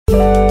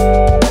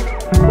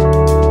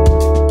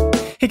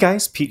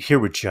Guys, Pete here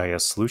with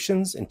GIS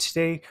Solutions, and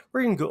today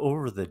we're going to go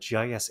over the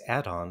GIS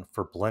add-on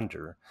for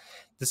Blender.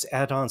 This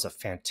add-on is a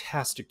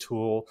fantastic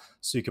tool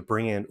so you can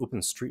bring in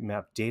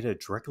OpenStreetMap data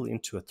directly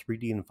into a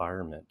 3D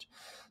environment.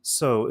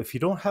 So if you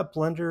don't have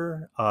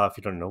Blender, if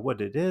you don't know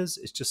what it is,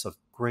 it's just a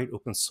great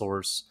open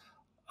source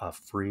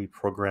free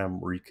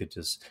program where you could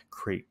just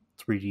create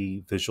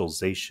 3D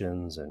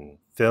visualizations and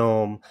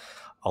film.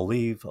 I'll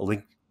leave a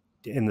link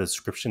in the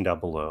description down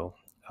below.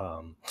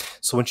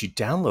 So once you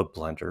download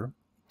Blender,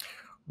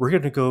 we're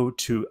going to go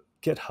to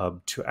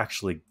GitHub to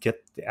actually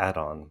get the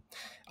add-on.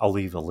 I'll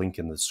leave a link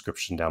in the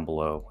description down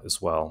below as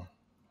well.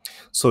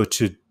 So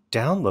to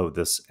download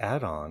this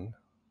add-on,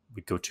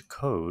 we go to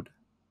Code,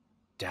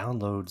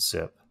 Download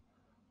Zip.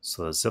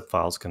 So the zip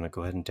file is going to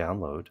go ahead and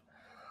download.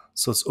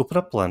 So let's open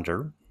up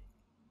Blender,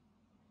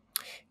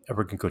 and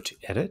we're going to go to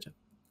Edit,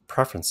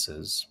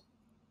 Preferences.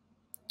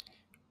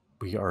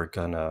 We are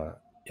going to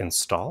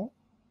install,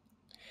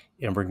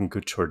 and we're going to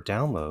go to our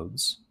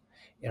downloads,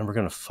 and we're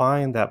going to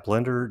find that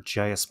Blender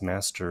GIS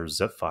master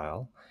zip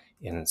file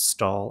and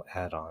install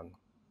add-on.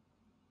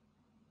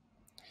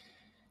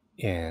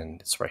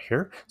 And it's right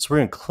here. So we're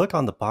going to click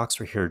on the box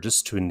right here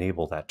just to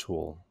enable that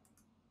tool.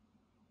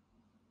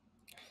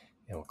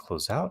 And we'll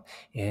close out.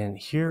 And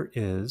here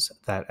is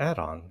that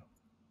add-on.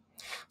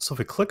 So if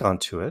we click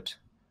onto it,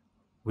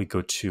 we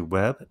go to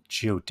Web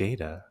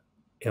Geodata,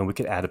 and we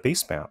can add a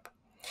base map.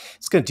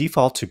 It's going to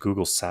default to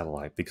Google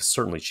Satellite. We can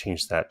certainly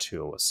change that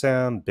to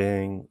OSM,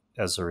 Bing,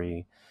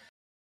 Esri.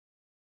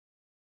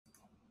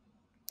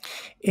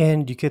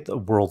 And you get the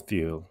world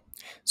view.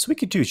 So what you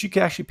could do is you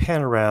can actually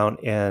pan around,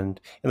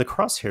 and in the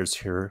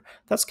crosshairs here,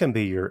 that's going to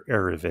be your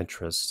area of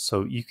interest.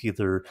 So you can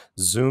either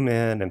zoom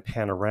in and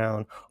pan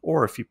around,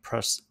 or if you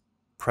press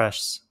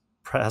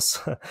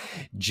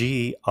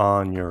G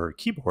on your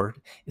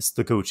keyboard, it's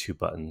the go-to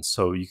button.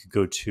 So you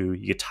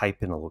could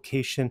type in a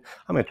location.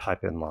 I'm going to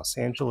type in Los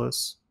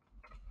Angeles.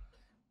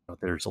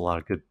 There's a lot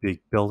of good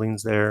big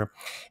buildings there.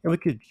 And we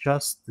could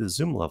adjust the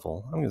zoom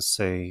level. I'm going to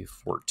say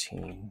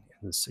 14 in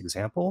this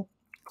example.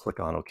 Click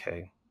on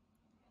OK.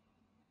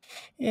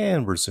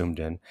 And we're zoomed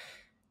in.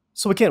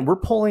 So again, we're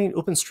pulling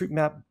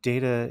OpenStreetMap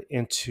data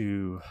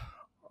into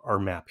our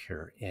map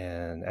here.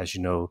 And as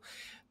you know,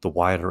 the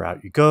wider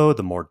out you go,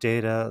 the more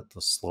data,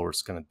 the slower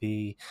it's going to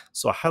be.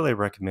 So I highly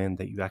recommend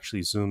that you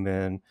actually zoom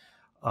in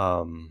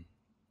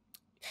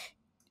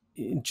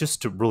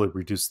just to really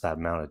reduce that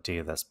amount of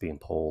data that's being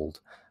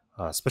pulled,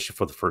 especially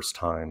for the first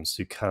time.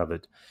 So you kind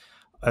of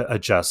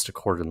adjust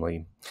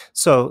accordingly.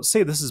 So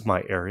say this is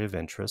my area of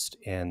interest,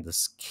 and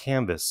this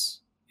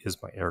canvas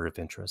is my area of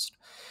interest.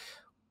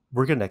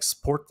 We're going to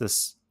export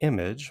this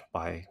image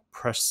by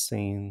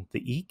pressing the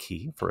E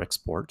key for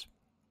export.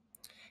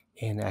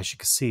 And as you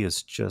can see,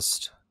 it's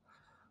just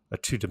a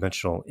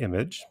two-dimensional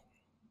image.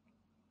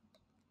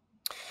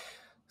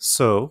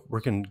 So what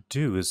we're going to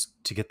do is,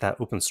 to get that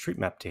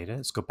OpenStreetMap data,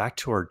 is go back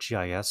to our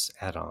GIS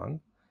add-on.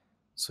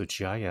 So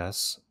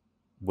GIS,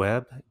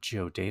 Web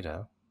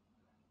Geodata,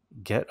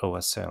 Get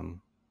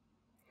OSM.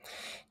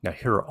 Now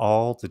here are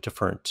all the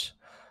different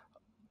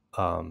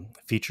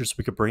features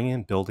we could bring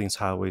in: buildings,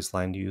 highways,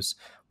 land use.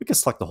 We can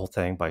select the whole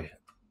thing by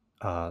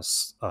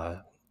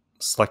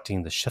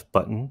selecting the Shift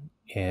button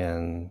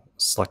and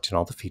selecting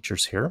all the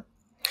features here.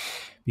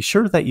 Be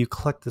sure that you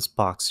click this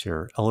box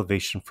here,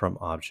 elevation from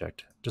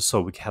object, just so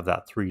we can have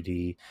that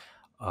 3D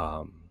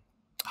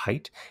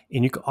height.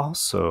 And you can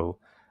also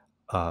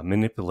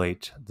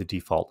manipulate the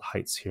default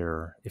heights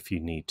here if you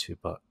need to.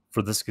 But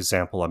for this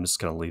example, I'm just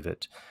going to leave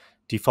it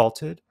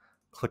defaulted.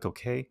 Click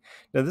OK.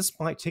 Now this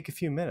might take a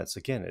few minutes.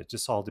 Again, it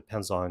just all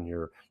depends on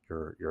your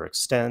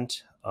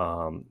extent,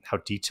 how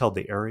detailed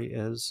the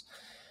area is.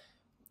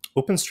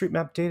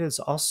 OpenStreetMap data is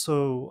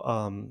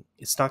also,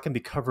 it's not going to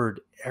be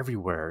covered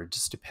everywhere. It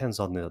just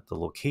depends on the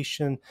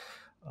location,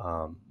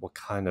 what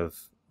kind of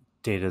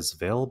data is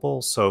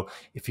available. So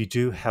if you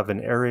do have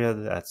an area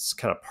that's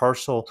kind of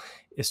partial,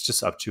 it's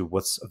just up to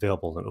what's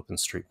available in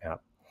OpenStreetMap.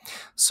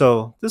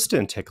 So this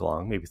didn't take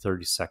long, maybe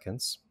 30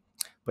 seconds.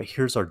 But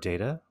here's our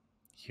data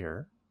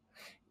here.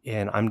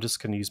 And I'm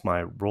just going to use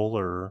my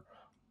roller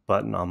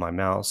button on my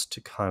mouse to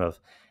kind of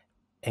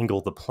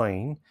angle the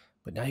plane.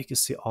 But now you can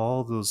see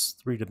all those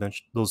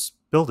those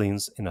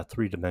buildings in a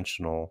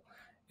three-dimensional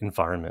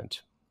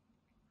environment.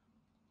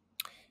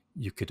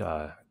 You could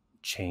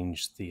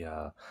change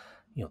the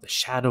the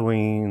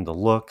shadowing, the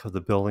look of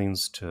the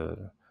buildings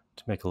to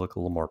make it look a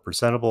little more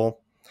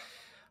presentable.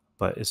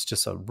 But it's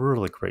just a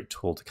really great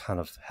tool to kind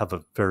of have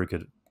a very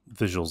good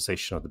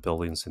visualization of the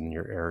buildings in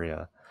your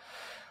area.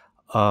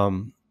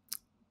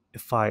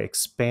 If I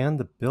expand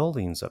the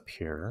buildings up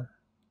here,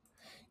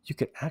 you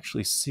can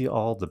actually see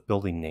all the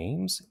building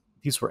names.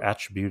 These were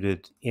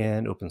attributed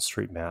in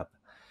OpenStreetMap.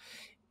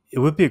 It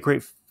would be a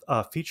great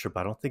feature,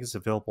 but I don't think it's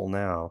available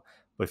now.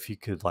 But if you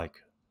could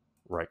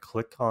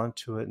right-click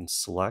onto it and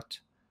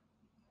select,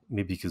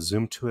 maybe you could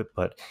zoom to it,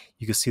 but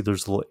you can see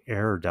there's a little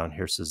error down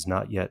here. It says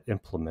not yet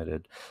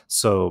implemented.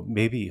 So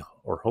maybe,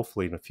 or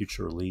hopefully in a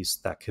future release,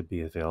 that could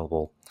be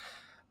available.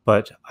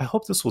 But I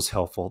hope this was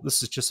helpful.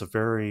 This is just a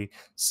very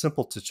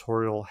simple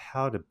tutorial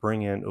how to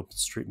bring in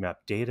OpenStreetMap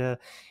data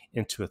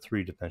into a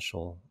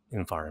three-dimensional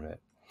environment.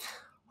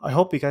 I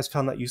hope you guys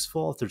found that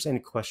useful. If there's any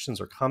questions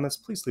or comments,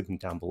 please leave them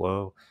down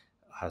below.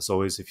 As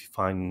always, if you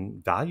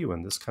find value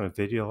in this kind of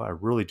video, I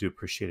really do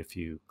appreciate if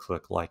you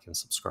click like and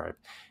subscribe.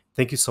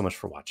 Thank you so much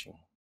for watching.